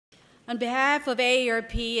On behalf of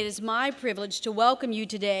AARP, it is my privilege to welcome you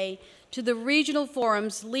today to the regional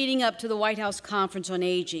forums leading up to the White House Conference on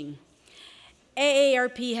Aging.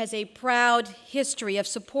 AARP has a proud history of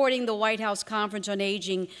supporting the White House Conference on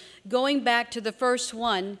Aging, going back to the first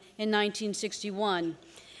one in 1961.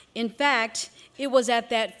 In fact, it was at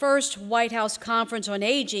that first White House Conference on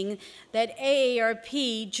Aging that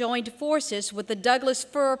AARP joined forces with the Douglas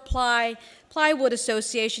Fir Plywood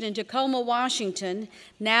Association in Tacoma, Washington,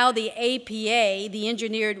 now the APA, the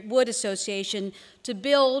Engineered Wood Association, to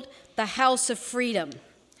build the House of Freedom.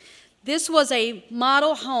 This was a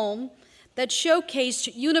model home that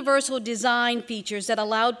showcased universal design features that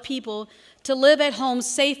allowed people to live at home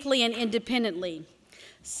safely and independently.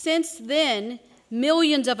 Since then,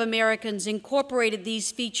 millions of Americans incorporated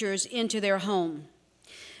these features into their home.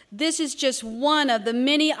 This is just one of the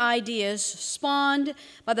many ideas spawned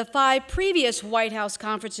by the 5 previous White House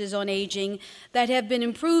conferences on aging that have been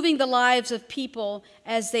improving the lives of people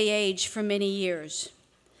as they age for many years.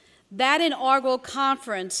 That inaugural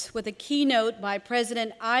conference, with a keynote by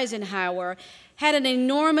President Eisenhower, had an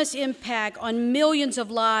enormous impact on millions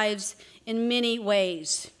of lives in many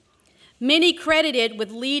ways. Many credited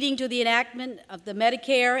with leading to the enactment of the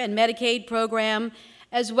Medicare and Medicaid program,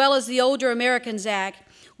 as well as the Older Americans Act,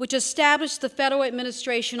 which established the Federal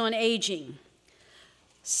Administration on Aging.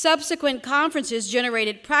 Subsequent conferences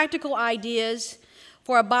generated practical ideas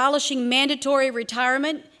for abolishing mandatory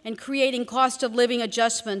retirement and creating cost of living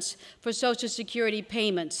adjustments for Social Security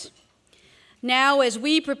payments. Now, as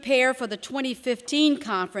we prepare for the 2015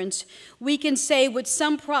 conference, we can say with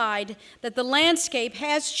some pride that the landscape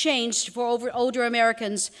has changed for older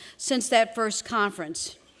Americans since that first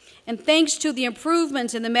conference. And thanks to the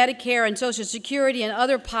improvements in the Medicare and Social Security and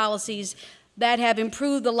other policies that have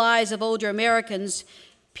improved the lives of older Americans,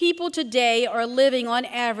 people today are living on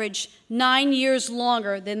average 9 years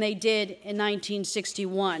longer than they did in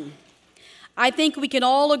 1961. I think we can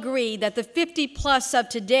all agree that the 50-plus of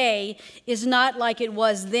today is not like it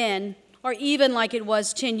was then, or even like it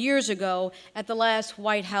was 10 years ago at the last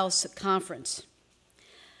White House conference.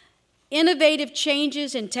 Innovative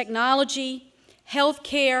changes in technology, health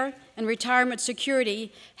care, and retirement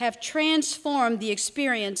security have transformed the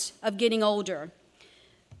experience of getting older.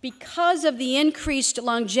 Because of the increased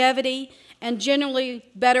longevity and generally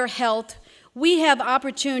better health, we have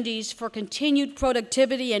opportunities for continued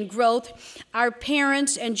productivity and growth our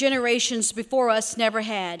parents and generations before us never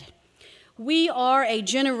had. We are a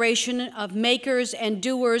generation of makers and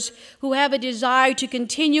doers who have a desire to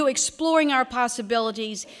continue exploring our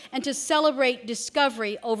possibilities and to celebrate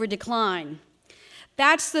discovery over decline.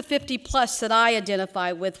 That's the 50-plus that I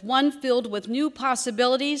identify with, one filled with new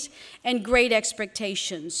possibilities and great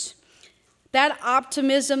expectations. That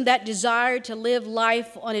optimism, that desire to live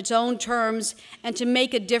life on its own terms and to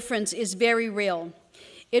make a difference is very real.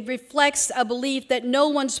 It reflects a belief that no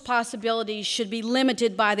one's possibilities should be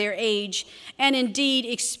limited by their age, and indeed,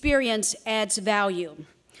 experience adds value.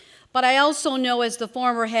 But I also know, as the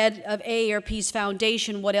former head of AARP's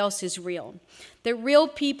foundation, what else is real. That real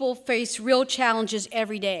people face real challenges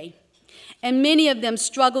every day, and many of them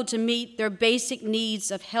struggle to meet their basic needs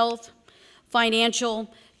of health,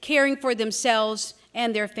 financial, caring for themselves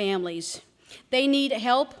and their families. They need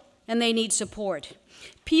help and they need support.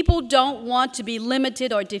 People don't want to be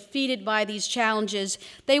limited or defeated by these challenges.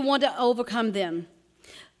 They want to overcome them.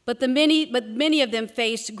 But many of them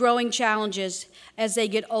face growing challenges as they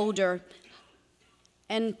get older,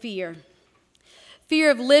 and fear. Fear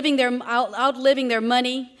of outliving their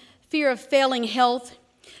money, fear of failing health,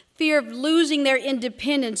 fear of losing their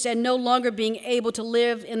independence and no longer being able to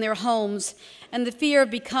live in their homes, and the fear of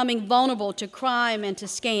becoming vulnerable to crime and to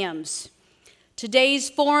scams. Today's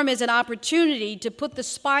forum is an opportunity to put the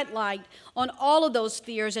spotlight on all of those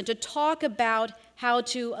fears and to talk about how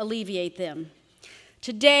to alleviate them.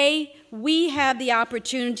 Today, we have the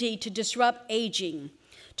opportunity to disrupt aging,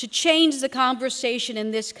 to change the conversation in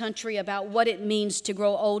this country about what it means to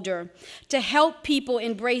grow older, to help people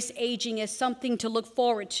embrace aging as something to look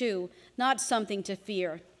forward to, not something to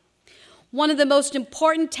fear. One of the most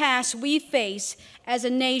important tasks we face as a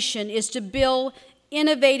nation is to build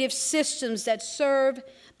innovative systems that serve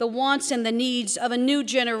the wants and the needs of a new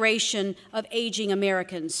generation of aging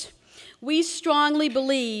Americans. We strongly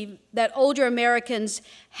believe that older Americans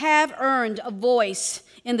have earned a voice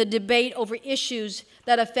in the debate over issues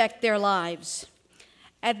that affect their lives.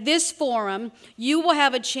 At this forum, you will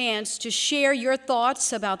have a chance to share your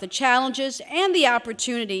thoughts about the challenges and the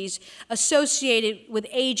opportunities associated with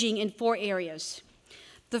aging in 4 areas.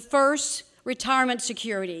 The first, retirement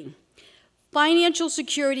security. Financial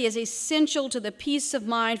security is essential to the peace of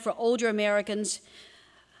mind for older Americans,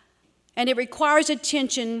 and it requires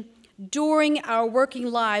attention during our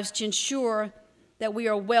working lives to ensure that we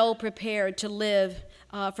are well prepared to live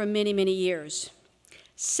for many, many years.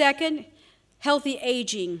 Second, healthy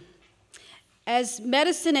aging. As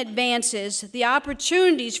medicine advances, the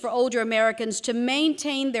opportunities for older Americans to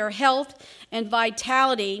maintain their health and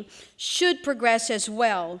vitality should progress as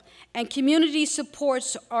well, and community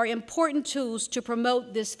supports are important tools to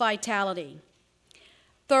promote this vitality.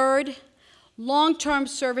 Third, long-term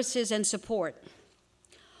services and support.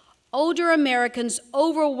 Older Americans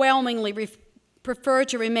overwhelmingly prefer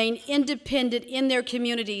to remain independent in their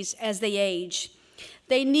communities as they age.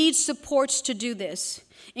 They need supports to do this,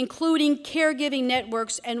 including caregiving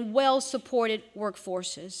networks and well-supported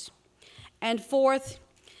workforces. And fourth,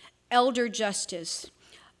 elder justice.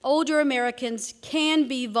 Older Americans can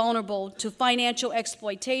be vulnerable to financial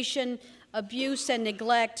exploitation, abuse, and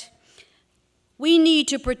neglect. We need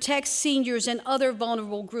to protect seniors and other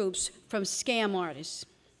vulnerable groups from scam artists.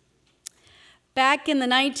 Back in the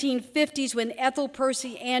 1950s, when Ethel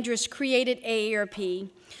Percy Andrus created AARP,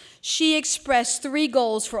 she expressed 3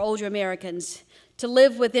 goals for older Americans: to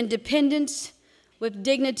live with independence, with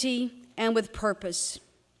dignity, and with purpose.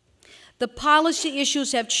 The policy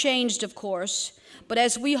issues have changed, of course, but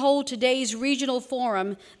as we hold today's regional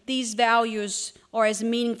forum, these values are as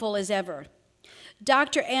meaningful as ever.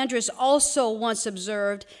 Dr. Andrus also once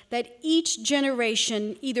observed that each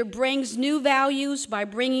generation either brings new values by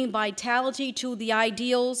bringing vitality to the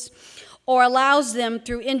ideals or allows them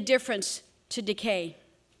through indifference to decay.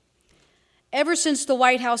 Ever since the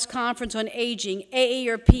White House Conference on Aging,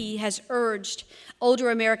 AARP has urged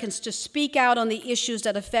older Americans to speak out on the issues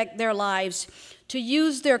that affect their lives, to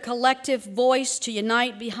use their collective voice to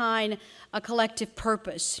unite behind a collective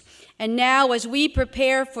purpose. And now, as we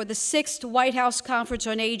prepare for the 6th White House Conference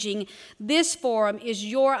on Aging, this forum is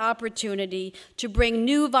your opportunity to bring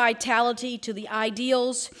new vitality to the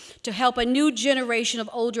ideals, to help a new generation of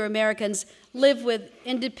older Americans live with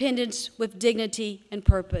independence, with dignity, and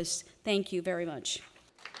purpose. Thank you very much.